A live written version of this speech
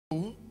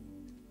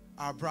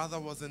Our brother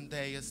wasn't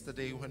there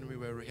yesterday when we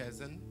were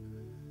rehearsing.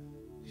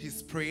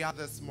 His prayer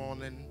this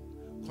morning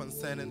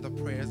concerning the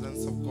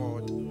presence of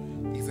God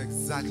is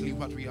exactly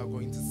what we are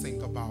going to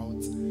think about.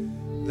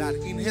 That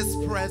in His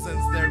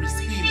presence there is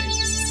healing.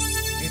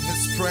 In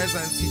His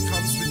presence He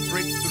comes with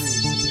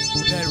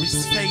breakthrough. There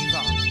is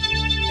favor.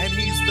 And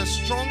He is the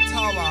strong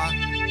tower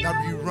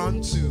that we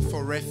run to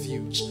for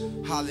refuge.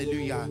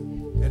 Hallelujah.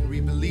 And we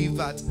believe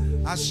that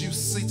as you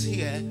sit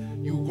here,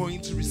 you're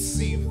going to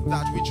receive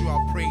that which you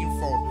are praying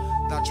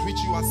for, that which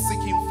you are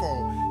seeking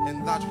for,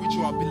 and that which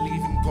you are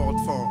believing God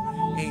for.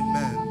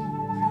 Amen.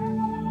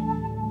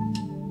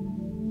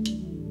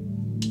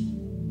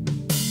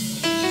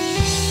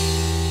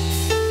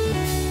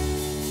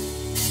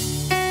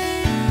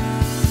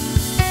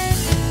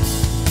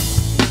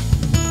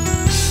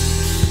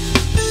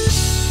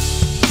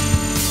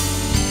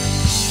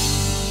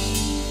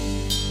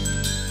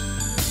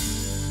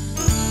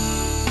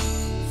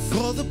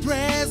 For the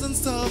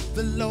presence of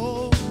the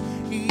Lord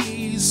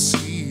is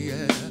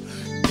here.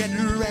 Get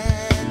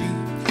ready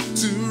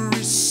to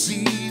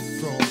receive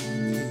from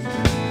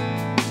Him.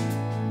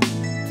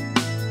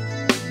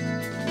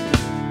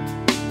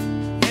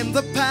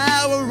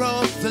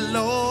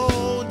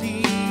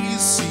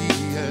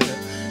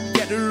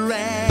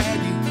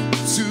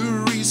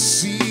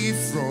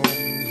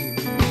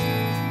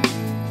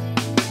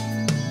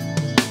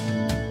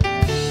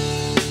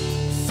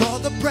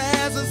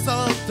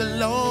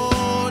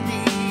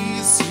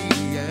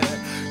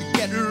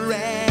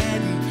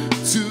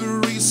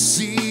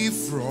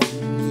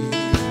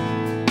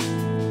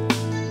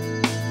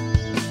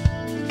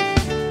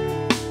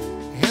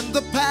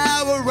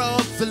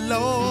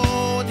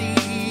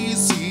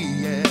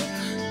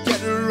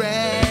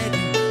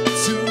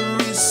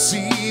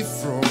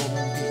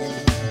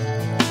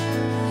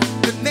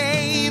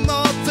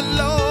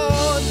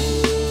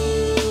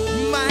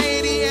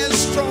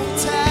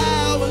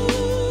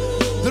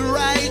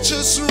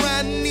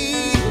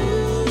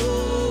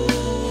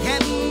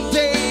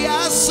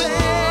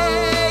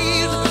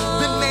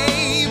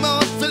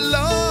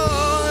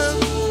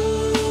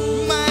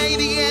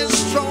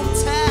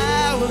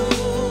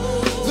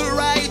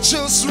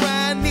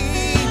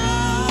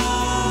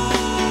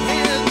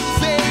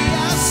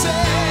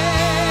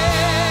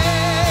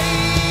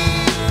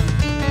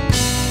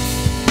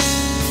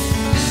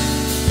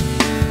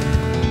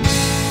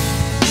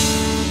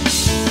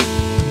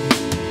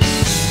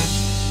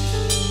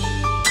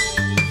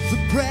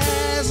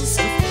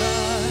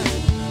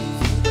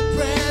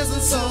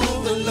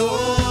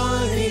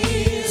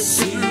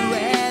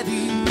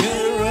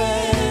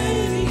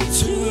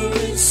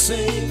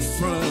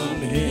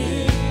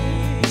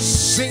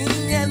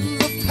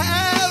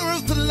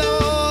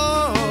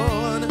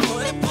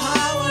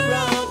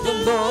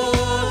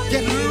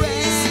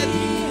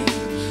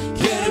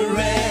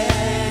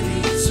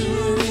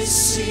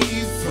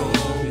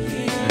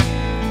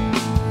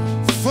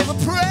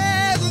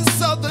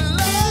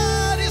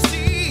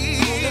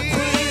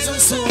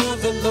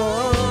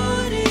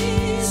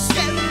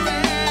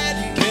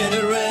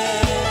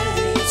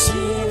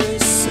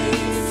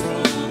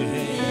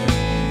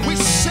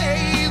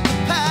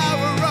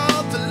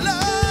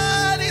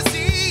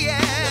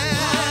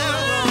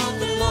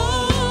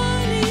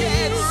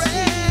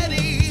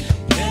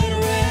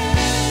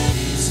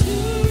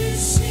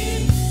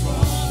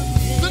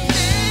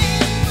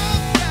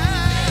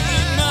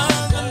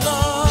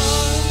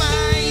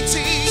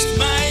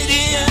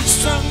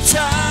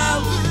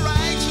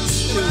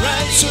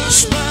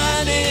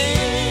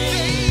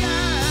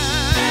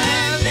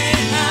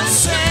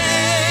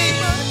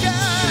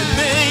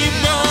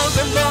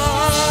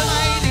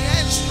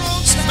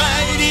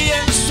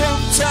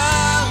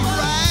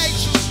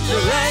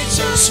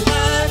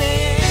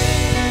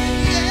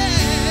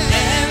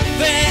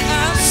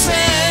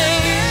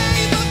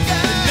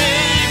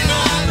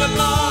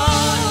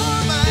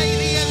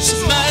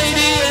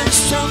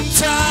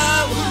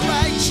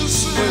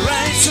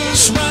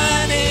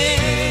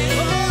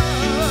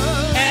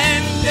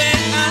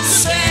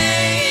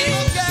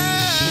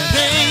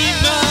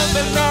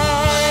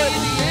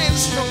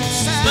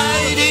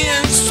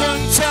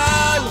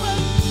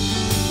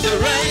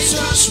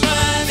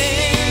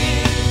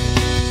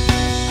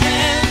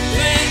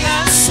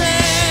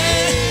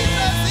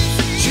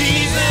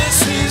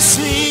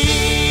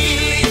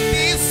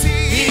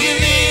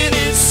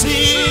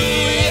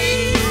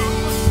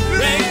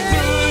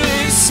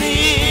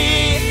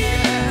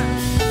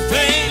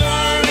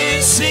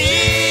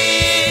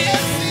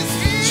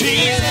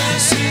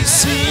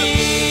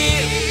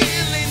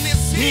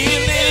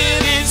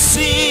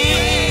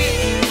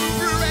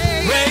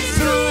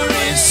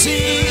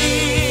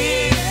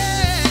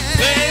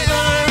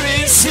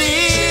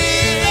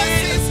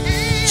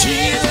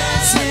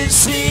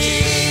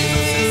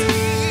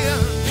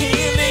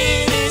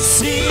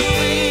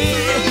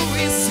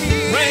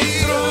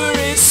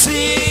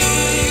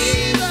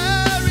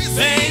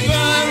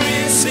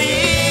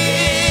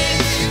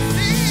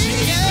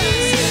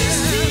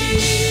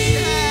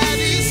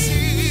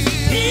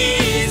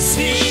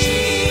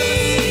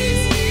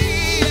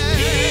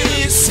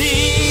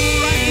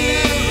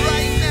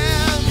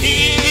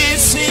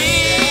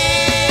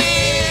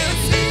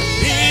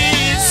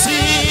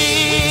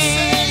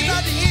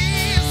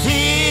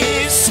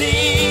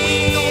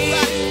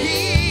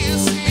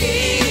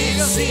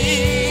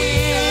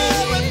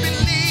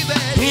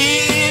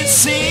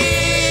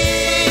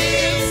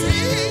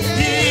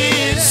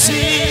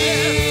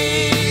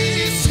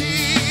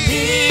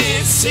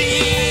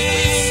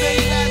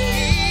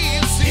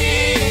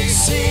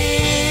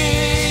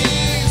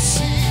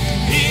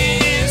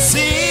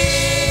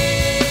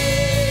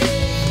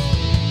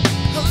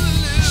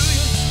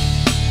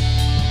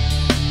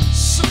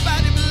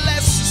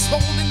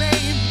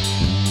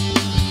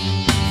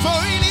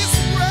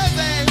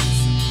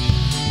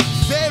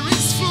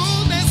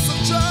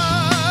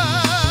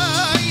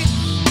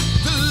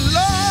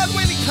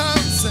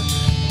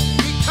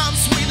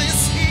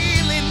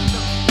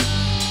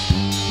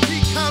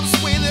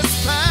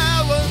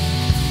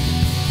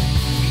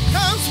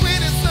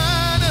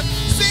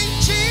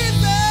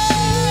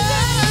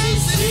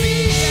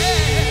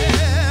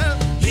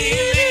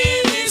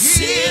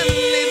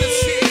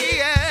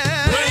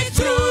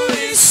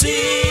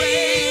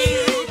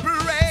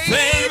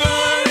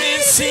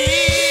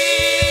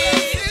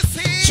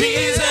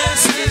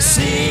 Jesus is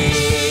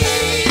here.